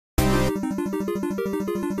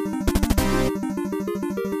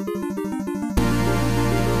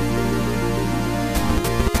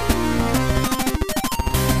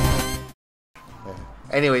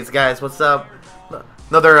Anyways, guys, what's up?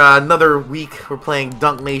 Another week. We're playing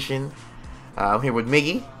Dunk Nation. I'm here with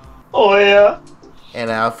Miggy. Oh yeah. And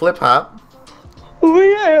FliphopOp. Oh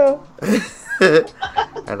yeah.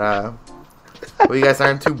 And well, you guys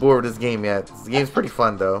aren't too bored with this game yet. This game's pretty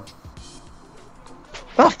fun though.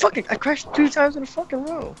 Oh fucking! I crashed 2 times in a fucking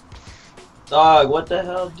row. Dog, what the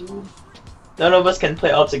hell, dude? None of us can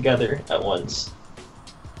play all together at once.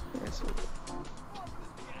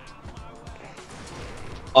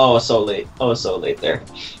 Oh, so late. Oh, so late there.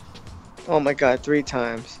 Oh my god, 3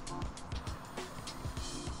 times.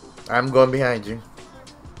 I'm going behind you.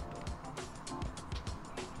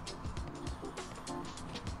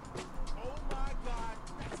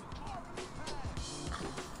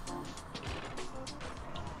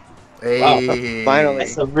 Hey. Wow, finally.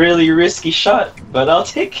 That's a really risky shot, but I'll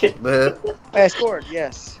take it. I scored,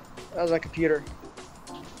 yes. That was my computer.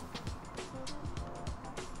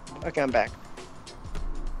 Okay, I'm back.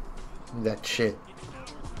 That shit.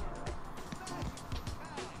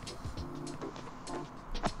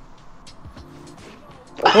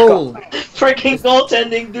 Oh! Freaking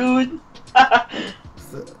goaltending, dude!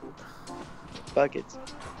 Buckets.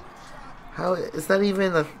 How is that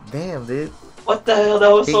even a damn, dude? What the hell? That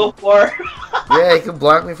was so far. Yeah, he can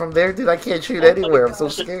block me from there, dude. I can't shoot anywhere. I'm so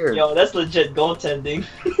scared. Yo, that's legit goaltending.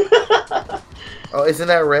 Oh, isn't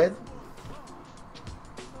that red?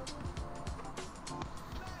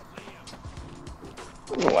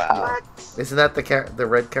 Wow. What? Isn't that the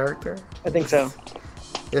red character? I think so.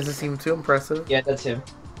 Doesn't seem too impressive. Yeah, that's him.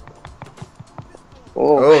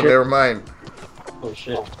 Oh, shit. never mind. Oh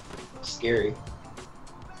shit. Scary.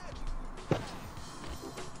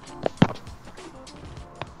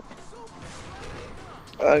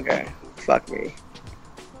 Okay. Fuck me.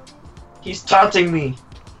 He's taunting me.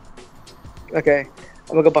 Okay. I'm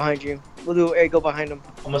gonna go behind you. We'll do a go behind him.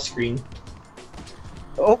 On my screen.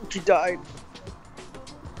 Oh, he died.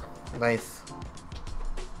 Nice.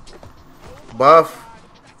 Buff.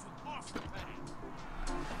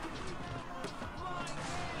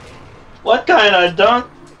 What kind of dunk?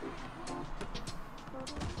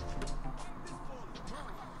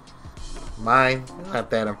 Mine. Not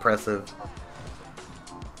that impressive.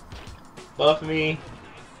 Buff me.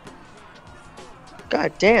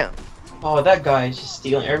 God damn. Oh, that guy is just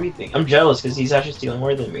stealing everything. I'm jealous because he's actually stealing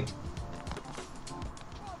more than me.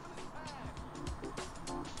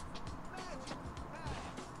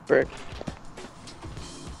 Brick.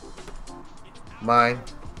 Mine.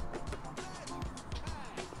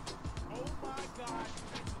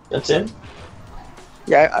 That's it?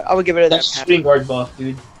 Yeah, I would give it a that That's pass. shooting guard buff,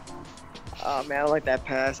 dude. Oh man, I like that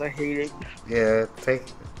pass. I hate it. Yeah, take.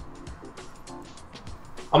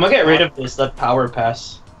 I'm gonna get rid of this, that power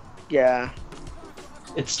pass. Yeah.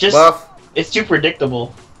 It's just, Buff. it's too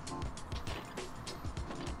predictable.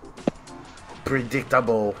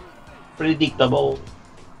 Predictable. Predictable.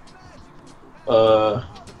 God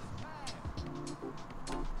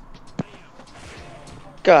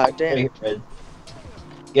Get damn. out of here, Red.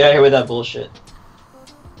 Get out of here with that bullshit.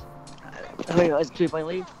 Oh, yeah, it's a 2-point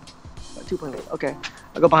lead. 2-point lead. Okay.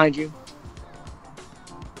 I'll go behind you.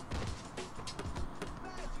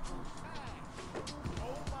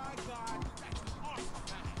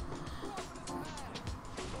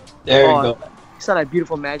 There you Oh. go. You saw that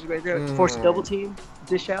beautiful magic right there? Force a double team.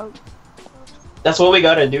 Dish out. That's what we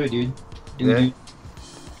gotta do, dude. Yeah. Dude.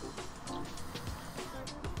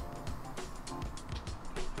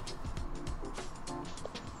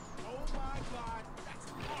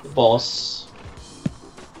 Boss.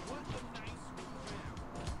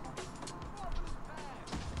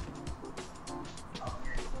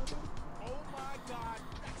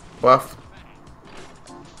 Buff.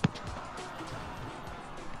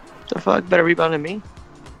 The fuck? Better rebound than me?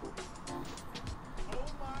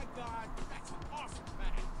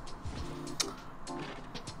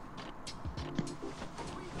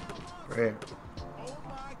 Right.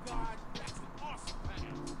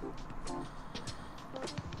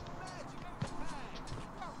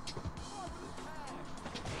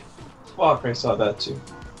 Fuck, I saw that too.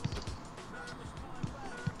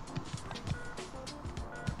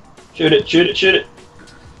 Shoot it, shoot it, shoot it.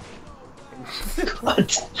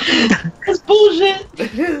 What? That's bullshit.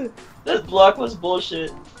 That block was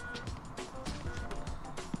bullshit.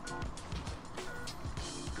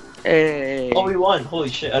 Hey. Oh, we won. Holy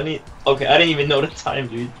shit. I mean, okay, I didn't even know the time,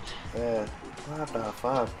 dude. Yeah. What the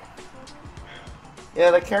fuck?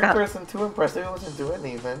 Yeah, the character isn't too impressive. It wasn't doing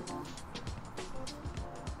anything.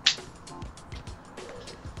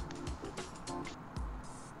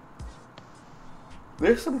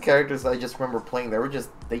 There's some characters I just remember playing.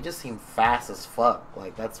 They just seem fast as fuck.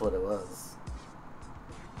 Like that's what it was.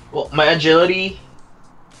 Well, my agility.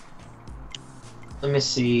 Let me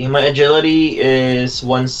see. My agility is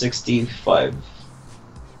 165.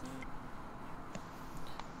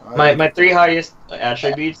 My three highest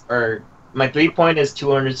attributes are my 3-point is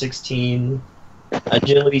 216.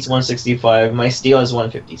 Agility is 165. My steal is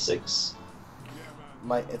 156.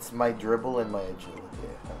 It's my dribble and my agility.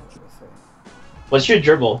 I was gonna say. What's your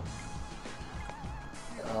dribble?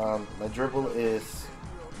 My dribble is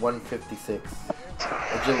 156.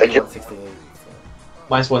 Agility 168. So.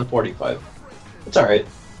 Mine's 145. It's alright.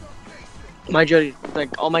 My agility,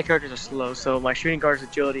 like all my characters are slow, so my shooting guard's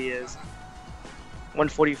agility is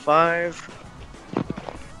 145.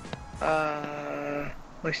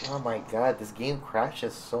 Oh my god, this game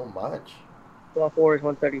crashes so much. Draw 4 is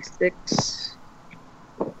 136.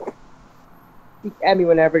 You can add me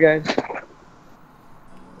whenever, guys.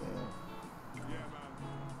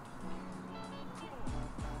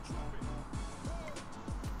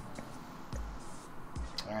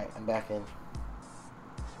 Alright, I'm back in.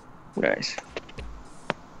 Nice.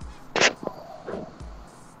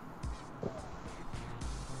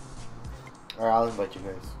 Alright, I'll invite you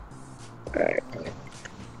guys. Alright.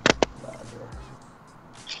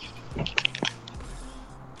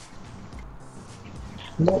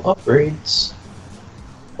 No upgrades.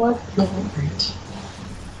 What? No upgrades.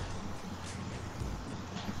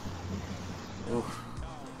 Oof.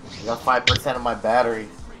 I got 5% of my battery.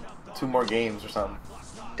 2 more games or something.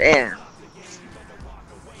 Damn.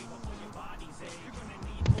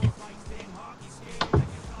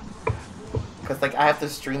 Cause like I have to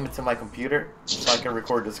stream it to my computer so I can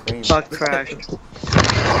record the screen. Fuck crash.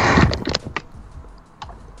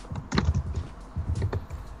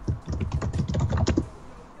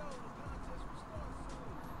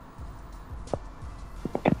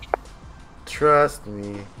 Trust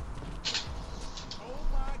me.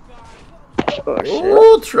 Oh shit.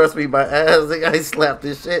 Ooh, trust me, my ass. I slapped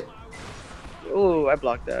this shit. Ooh, I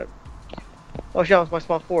blocked that. Oh shit, that was my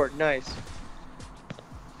small forward. Nice.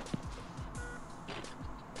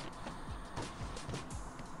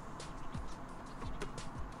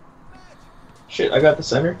 Shit, I got the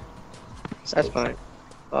center. That's fine.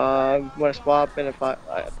 Want to swap and if I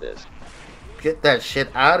have this. Get that shit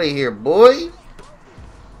out of here, boy.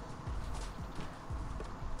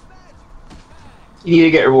 You need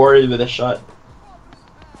to get rewarded with a shot.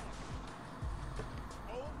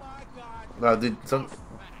 No, dude, some.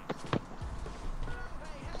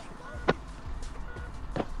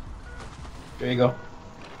 There you go.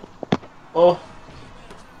 Oh.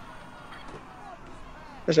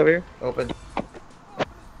 What's over here? Open.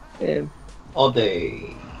 And All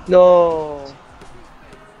day. no.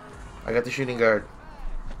 I got the shooting guard.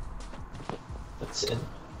 That's it.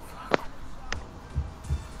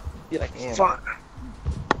 You're like, Damn. fuck.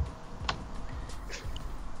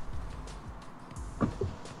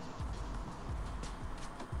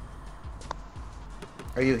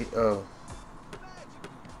 Are you? Oh.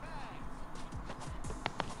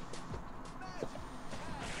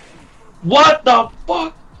 What the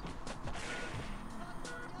fuck?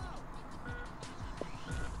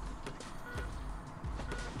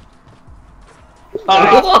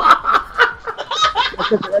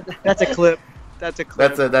 That's a clip. That's a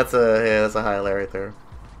clip. That's a highlight right there.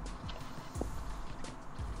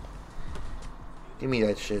 Give me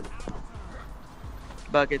that shit.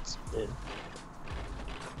 Buckets. Yeah.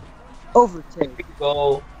 Overtake.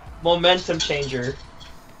 Go. Momentum changer.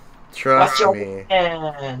 Trust Watch your me.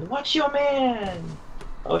 man. Watch your man.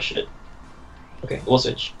 Oh shit. Okay, we'll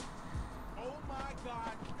switch.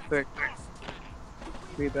 Quick.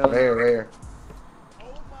 Rebound. Rare.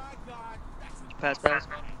 Pass.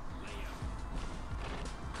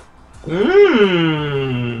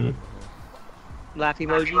 Mmm. Laugh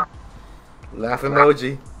emoji. Laugh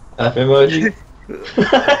emoji. Laugh emoji.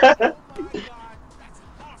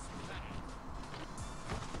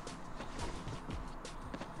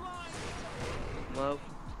 Love.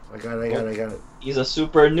 I got it. He's a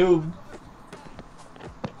super noob.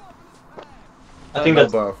 I think No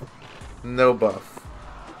that's buff. No buff.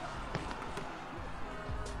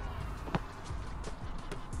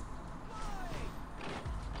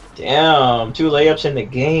 damn. 2 layups in the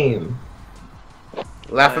game.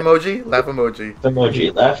 Laugh emoji. Laugh emoji.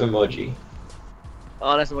 Emoji. Laugh emoji.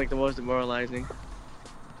 Oh, that's like the most demoralizing.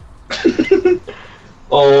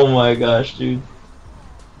 Oh my gosh, dude.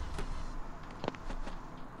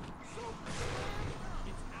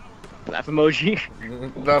 Laugh emoji.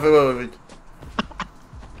 Laugh emoji.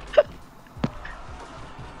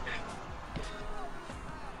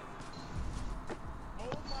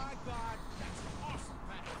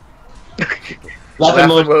 Laugh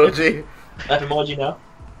emoji. emoji. Laugh emoji now.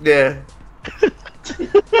 Yeah.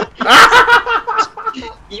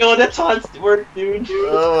 Yo, that's hot work, dude.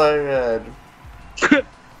 Oh my god.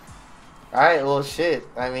 Alright, well shit.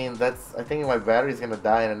 I mean, I think my battery's gonna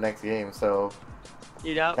die in the next game, so.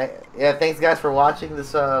 You know? Yeah, thanks guys for watching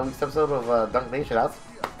this week's episode of Dunk Nation.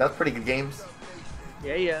 That's pretty good games.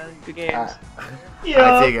 Yeah. Good games. Yeah.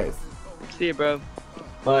 Alright, see you guys. See you, bro.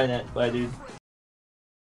 Bye, Nat. Bye, dude.